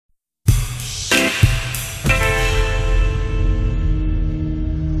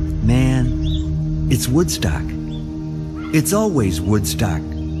It's Woodstock. It's always Woodstock.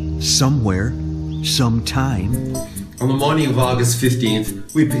 Somewhere, sometime. On the morning of August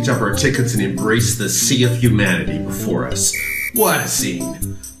 15th, we picked up our tickets and embraced the sea of humanity before us. What a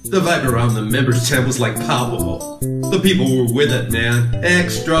scene! The vibe around the members' tent was like palpable. The people were with it, man.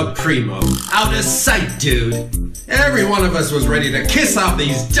 Extra primo. Out of sight, dude. Every one of us was ready to kiss off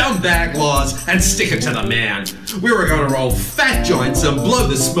these dumb bag laws and stick it to the man. We were gonna roll fat joints and blow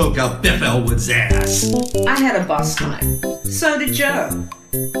the smoke out Biff Elwood's ass. I had a bus time. So did Joe.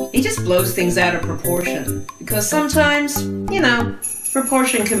 He just blows things out of proportion. Because sometimes, you know,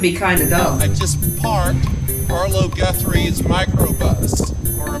 proportion can be kind of dull. I just parked Arlo Guthrie's microbus.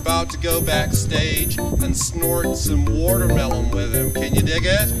 We're about to go backstage and snort some watermelon with him. Can you dig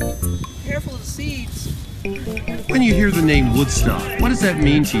it? Careful of the seeds. When you hear the name Woodstock, what does that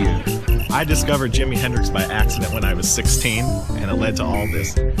mean to you? I discovered Jimi Hendrix by accident when I was 16, and it led to all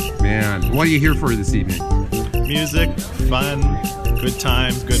this. Man, what are you here for this evening? Music, fun, good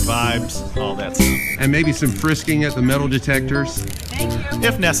times, good vibes, all that stuff. And maybe some frisking at the metal detectors?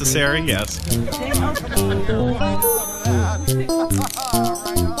 If necessary, yes.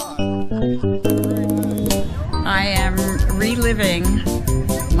 I am reliving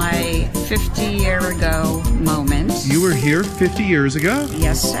my 50-year-ago moment. You were here 50 years ago?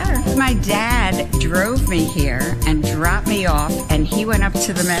 Yes, sir. My dad drove me here and dropped me off, and he went up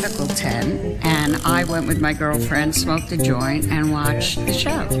to the medical tent, and I went with my girlfriend, smoked a joint, and watched the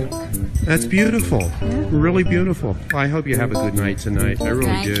show. That's beautiful. Yeah. Really beautiful. I hope you have a good night tonight. I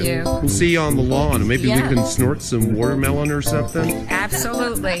really do. Thank you. We'll see you on the lawn. Maybe we can snort some watermelon or something.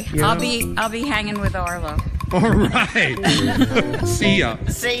 Absolutely. Yeah. I'll be hanging with Arlo. All right. See ya.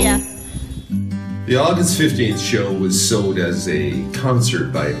 See ya. The August 15th show was sold as a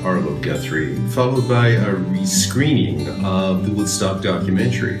concert by Arlo Guthrie, followed by a rescreening of the Woodstock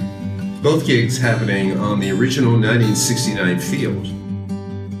documentary. Both gigs happening on the original 1969 field.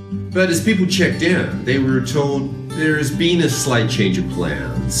 But as people checked in, they were told there's been a slight change of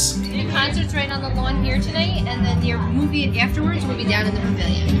plans. The concert's right on the lawn here tonight, and then your movie afterwards will be down in the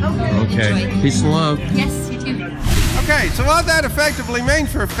pavilion. Okay. Enjoy. Peace and love. Yes, you too. Okay, so what that effectively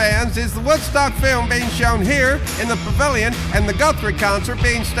means for fans is the Woodstock film being shown here in the pavilion and the Guthrie concert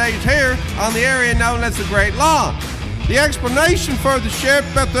being staged here on the area known as the Great Lawn. The explanation for the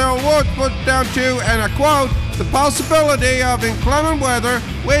shift Bethel Woods put down to, and I quote, the possibility of inclement weather,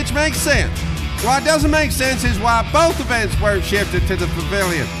 which makes sense. What doesn't make sense is why both events were shifted to the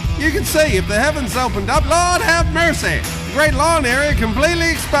pavilion. You can see if the heavens opened up, Lord have mercy, the Great Lawn area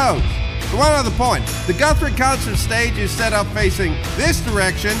completely exposed. But one other point, the Guthrie concert stage is set up facing this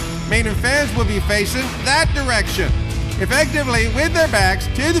direction, meaning fans will be facing that direction, effectively with their backs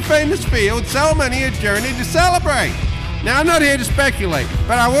to the famous field so many have journeyed to celebrate. Now, I'm not here to speculate,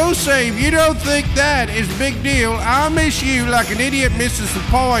 but I will say if you don't think that is a big deal, I'll miss you like an idiot misses the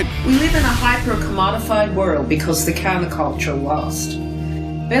point. We live in a hyper-commodified world because the counterculture lost.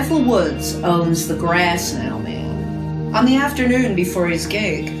 Bethel Woods owns the grass now, man. On the afternoon before his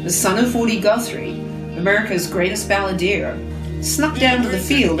gig, the son of Woody Guthrie, America's greatest balladeer, snuck down to the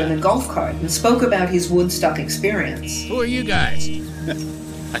field in a golf cart and spoke about his Woodstock experience. Who are you guys?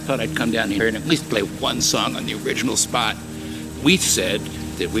 I thought I'd come down here and at least play one song on the original spot. We said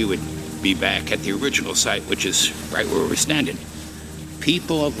that we would be back at the original site, which is right where we're standing.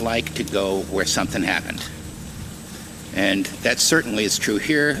 People like to go where something happened. And that certainly is true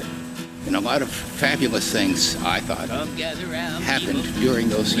here. And a lot of fabulous things, I thought, happened during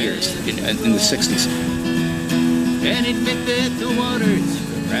those years, in the 60s. And admit that the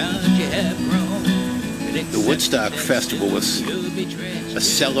waters around you have grown. The Woodstock Festival was a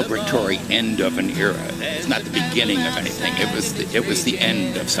celebratory end of an era. It's not the beginning of anything. It was the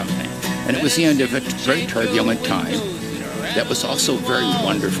end of something. And it was the end of a very turbulent time that was also very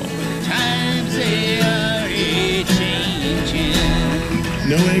wonderful. Times they are changing.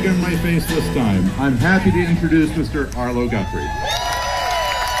 No egg on my face this time. I'm happy to introduce Mr. Arlo Guthrie.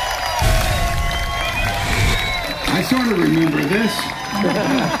 I sort of remember this.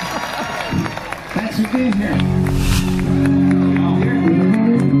 Thanks for being here. Y'all here?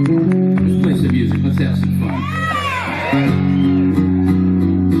 Let's play some music. Let's have some fun.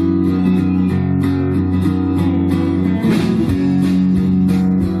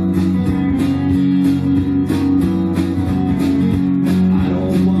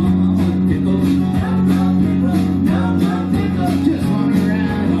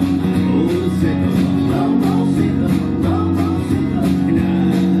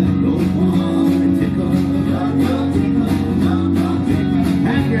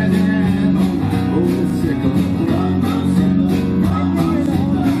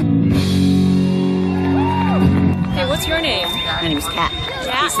 is Kat.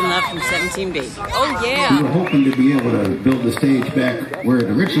 Peace and love from 17B. Oh, We yeah. were hoping to be able to build the stage back where it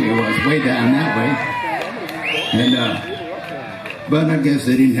originally was, way down that way. And, but I guess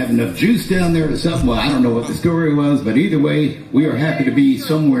they didn't have enough juice down there or something. Well, I don't know what the story was, but either way, we are happy to be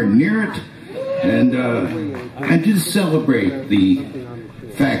somewhere near it and just celebrate the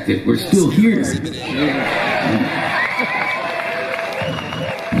fact that we're still here.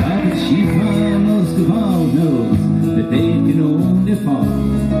 She most of all knows that they can only fall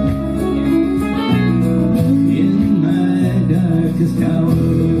in my darkest hour.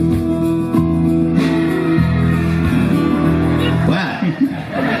 Wow.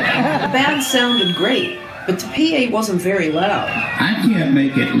 The band sounded great, but the PA wasn't very loud. I can't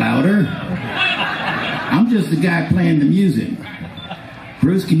make it louder. I'm just the guy playing the music.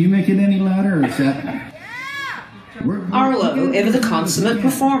 Bruce, can you make it any louder, or is that... Arlo, ever the consummate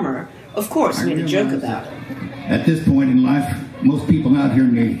performer, of course made a joke about it. At this point in life, most people out here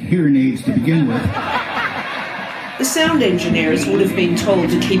need hearing aids to begin with. The sound engineers would have been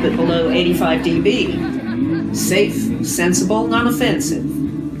told to keep it below 85 dB. Safe, sensible, non-offensive.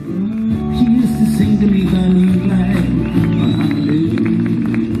 She used to sing to me the new line.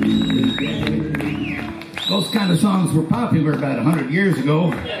 Those kind of songs were popular about 100 years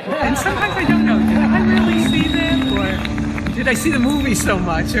ago. And sometimes I don't know, did I really see them, or did I see the movie so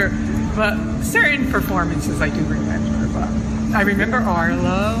much? But certain performances I do remember. But I remember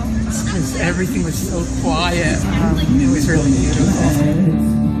Arlo, because everything was so quiet. It was really beautiful.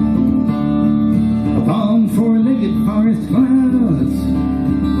 Upon four-legged forest clouds,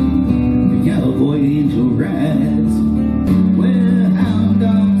 the cowboy angel rides, where hound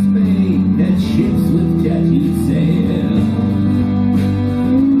dogs bay at ships with tattooed sail.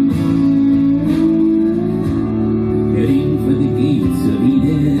 Heading for the gates of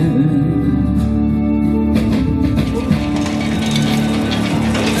Eden.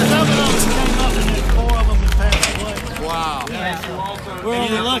 Wow. We're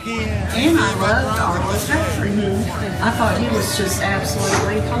only lucky. And I loved Arlo Guthrie. I thought he was just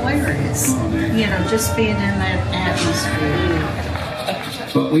absolutely hilarious. You know, just being in that atmosphere.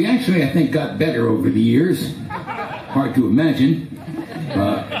 But we actually, I think, got better over the years. Hard to imagine.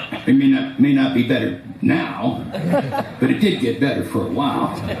 It may not be better now, but it did get better for a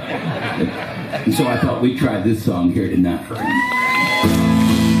while. And so I thought we'd try this song here tonight for him.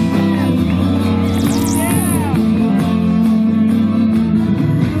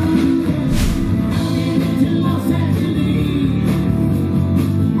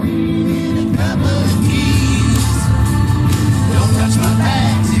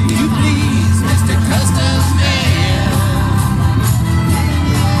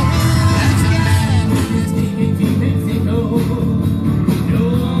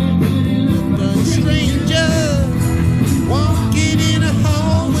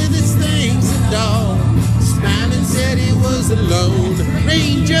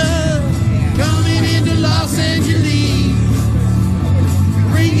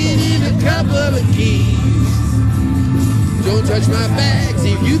 Touch my bags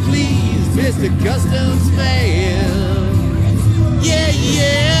if you please, Mr. Customs Man. Yeah,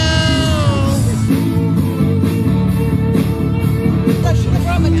 yeah. Where's your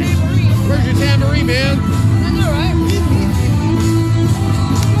tambourine? Where's your tambourine, man? That's all right.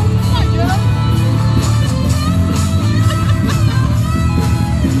 Come on, Joe.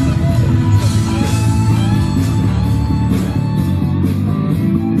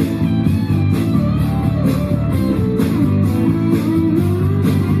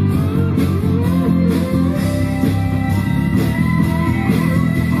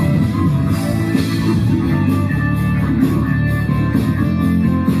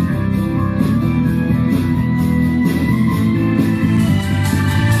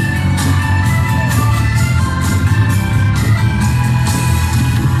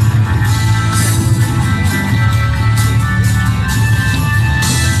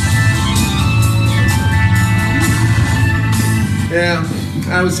 Yeah,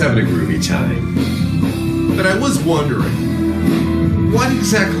 I was having a groovy time. But I was wondering, what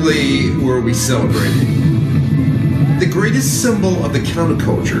exactly were we celebrating? The greatest symbol of the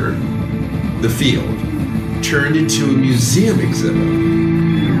counterculture, the field, turned into a museum exhibit.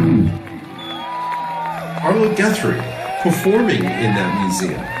 Arlo Guthrie performing in that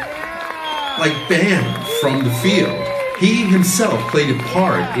museum. Like banned from the field. He himself played a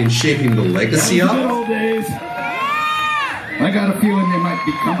part in shaping the legacy of it. Old days. I got a feeling they might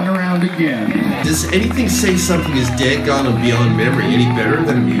be coming around again. Does anything say something is dead, gone, and beyond memory any better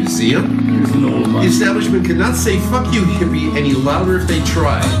than a museum? The establishment could not say "fuck you, hippie" any louder if they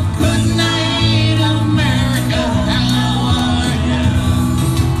tried. Good night, America. How are you?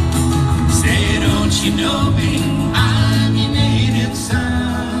 'cause you know me, I'm your native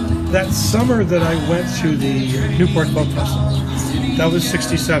son. That summer that I went to the Newport Folk Festival, that was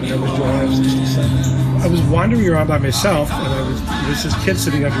 67, that was July of 67. I was wandering around by myself, and there was this kid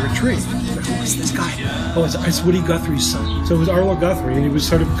sitting under a tree. Who is this guy? Oh, it's Woody Guthrie's son. So it was Arlo Guthrie, and he was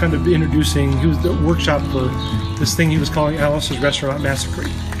sort of kind of introducing, he was the workshop for this thing he was calling Alice's Restaurant Massacre.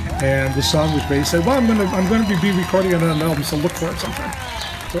 And the song was great. He said, well, I'm going to be recording it on an album, so look for it sometime.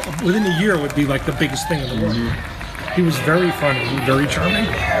 So within a year it would be like the biggest thing in the world. He was very funny, very charming.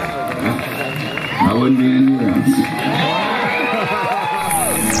 I wouldn't be anywhere else.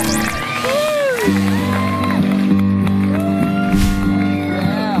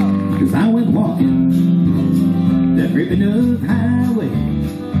 Cause I went walking that ribbon of highway.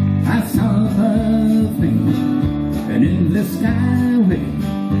 I saw above me an endless skyway.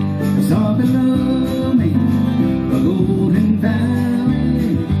 I saw below me a golden valley.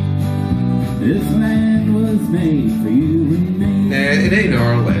 This land was made for you and me. Nah, it ain't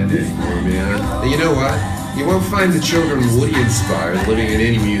our land anymore, man. And you know what? You won't find the children Woody inspired living in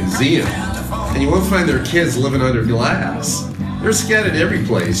any museum. And you won't find their kids living under glass. They're scattered every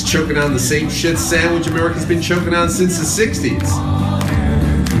place, choking on the same shit sandwich America's been choking on since the 60s.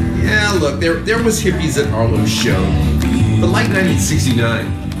 Yeah, look, there was hippies at Arlo's show. But like 1969,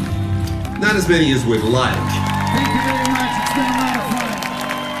 not as many as we'd like. Thank you very much. It's been a lot of fun.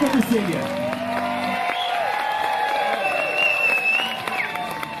 Good to see you.